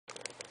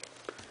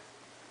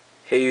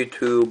Hey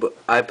YouTube,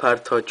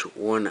 iPod Touch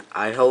 1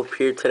 iHelp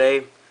here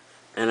today,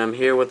 and I'm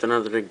here with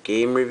another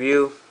game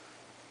review.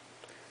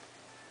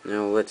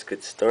 Now let's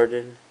get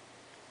started.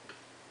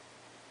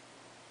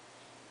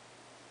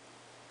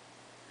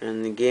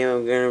 And the game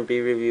I'm going to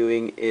be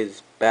reviewing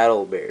is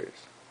BattleBears.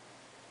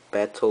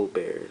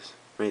 BattleBears,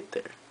 right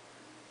there.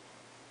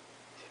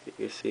 If you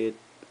can see it,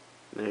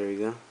 there we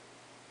go.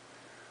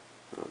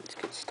 Now let's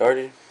get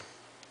started.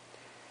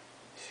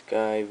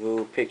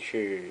 Skyview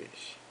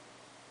Pictures.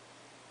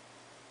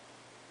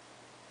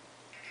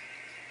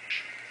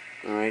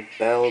 Alright,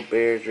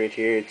 BattleBears right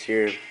here. It's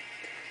your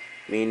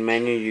main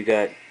menu. You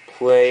got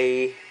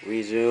play,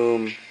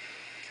 resume,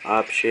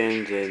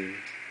 options, and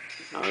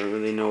I don't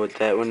really know what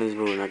that one is,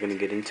 but we're not going to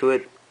get into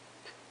it.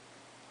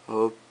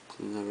 Oh,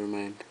 never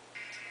mind.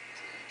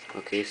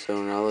 Okay,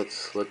 so now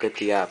let's look at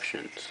the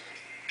options.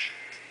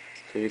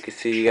 So you can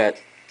see you got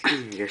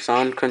your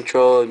sound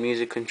control,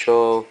 music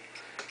control,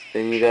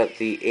 then you got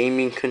the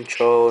aiming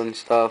control and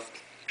stuff.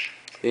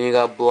 Then you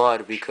got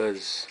blood,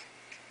 because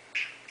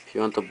if you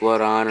want the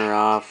blood on or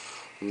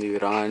off, leave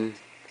it on.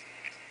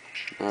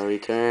 Now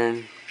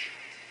return.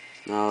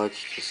 Now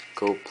let's just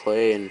go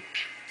play, and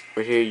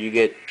right here you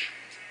get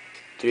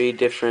 3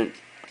 different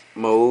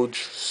modes: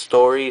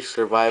 story,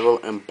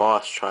 survival, and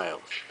boss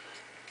trials.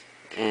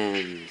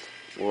 And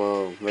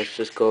well, let's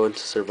just go into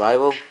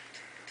survival.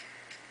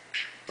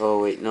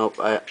 Oh wait, nope,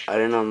 I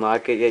didn't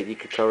unlock it yet. You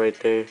can tell right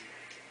there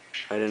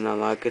I didn't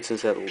unlock it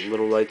since that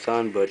little light's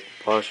on. But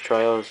boss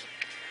trials,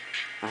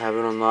 I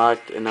haven't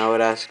unlocked, and now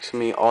it asks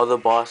me all the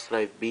boss that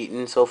I've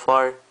beaten so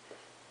far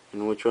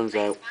and which ones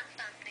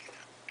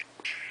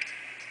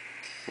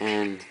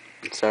and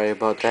sorry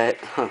about that.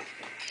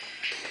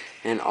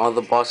 And all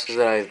the bosses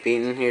that I've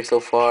beaten here so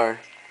far.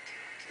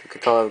 You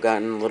can tell I've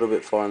gotten a little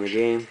bit far in the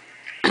game.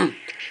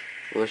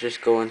 Let's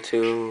just go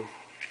into,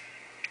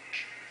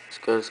 let's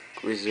go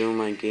resume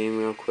my game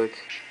real quick.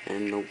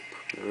 And nope,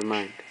 never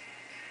mind.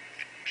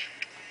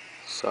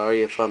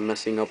 Sorry if I'm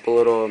messing up a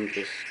little.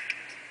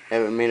 I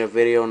haven't made a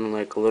video in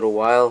like a little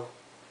while.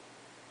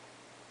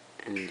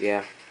 And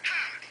yeah.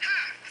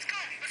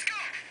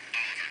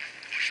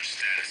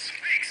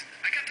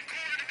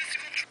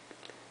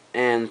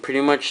 And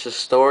pretty much the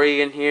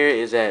story in here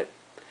is that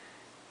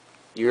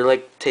you're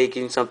like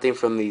taking something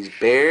from these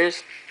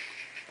bears,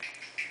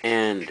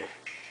 and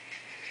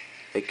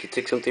like you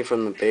took something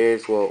from the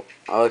bears. Well,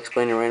 I'll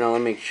explain it right now.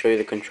 Let me show you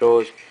the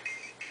controls.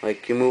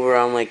 Like you move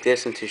around like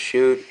this, and to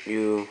shoot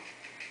you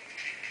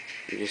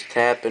just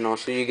tap, and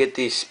also you get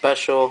these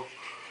special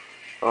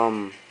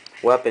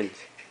weapons,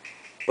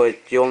 but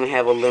you only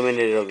have a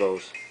limited of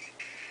those.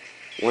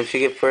 Once you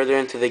get further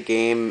into the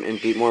game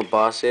and beat more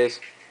bosses,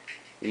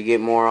 you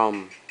get more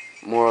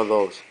of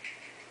those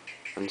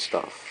and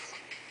stuff.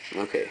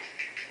 Okay.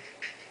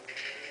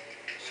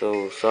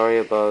 So sorry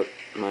about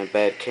my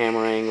bad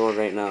camera angle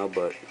right now,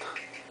 but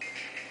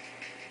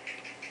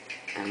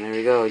and there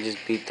we go. I just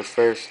beat the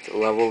first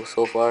level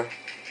so far.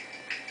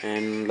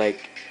 And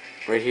like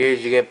right here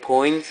you get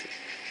points,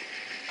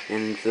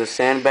 and the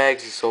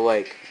sandbags, so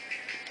like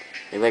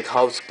it like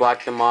helps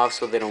block them off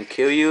so they don't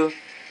kill you.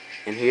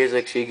 And here's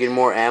like, so you get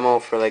more ammo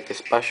for like the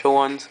special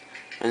ones,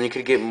 and you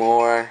could get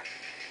more.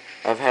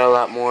 I've had a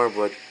lot more,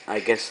 but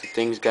I guess the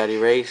things got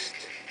erased.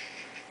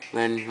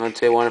 Then let's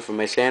say I want it for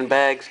my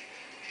sandbags.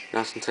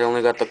 Now since I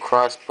only got the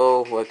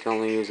crossbow, well, I can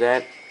only use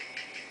that.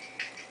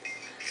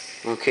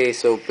 Okay,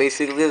 so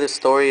basically the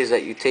story is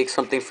that you take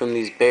something from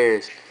these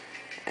bears,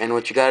 and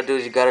what you gotta do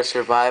is you gotta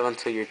survive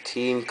until your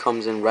team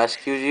comes and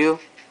rescues you.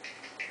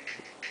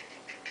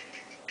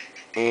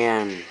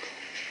 And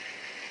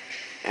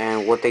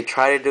what they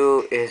try to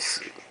do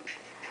is,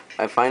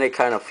 I find it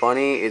kind of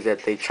funny, is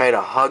that they try to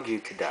hug you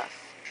to death.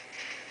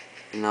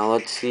 Now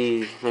let's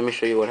see, let me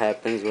show you what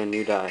happens when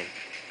you die.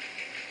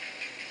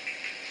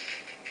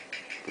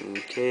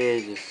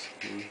 Okay,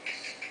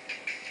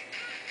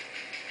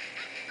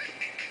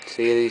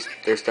 see,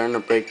 they're starting to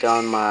break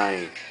down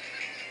my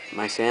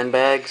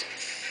sandbags.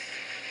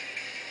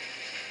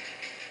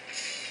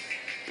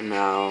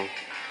 Now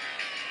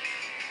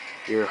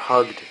you're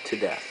hugged to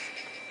death.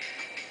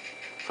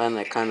 I find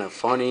that kind of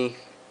funny,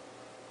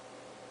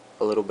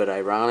 a little bit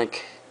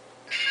ironic.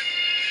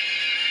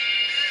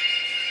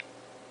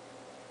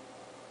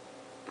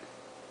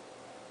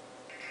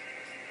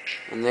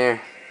 And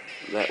there,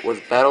 that was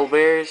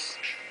BattleBears.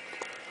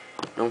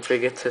 Don't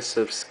forget to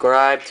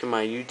subscribe to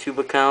my YouTube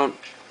account,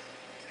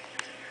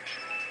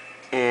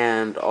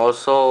 and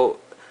also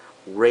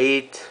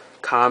rate,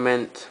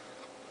 comment,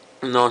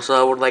 and also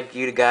I would like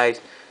you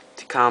guys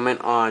to comment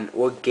on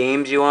what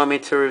games you want me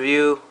to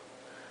review.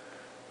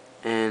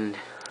 And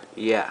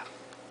yeah.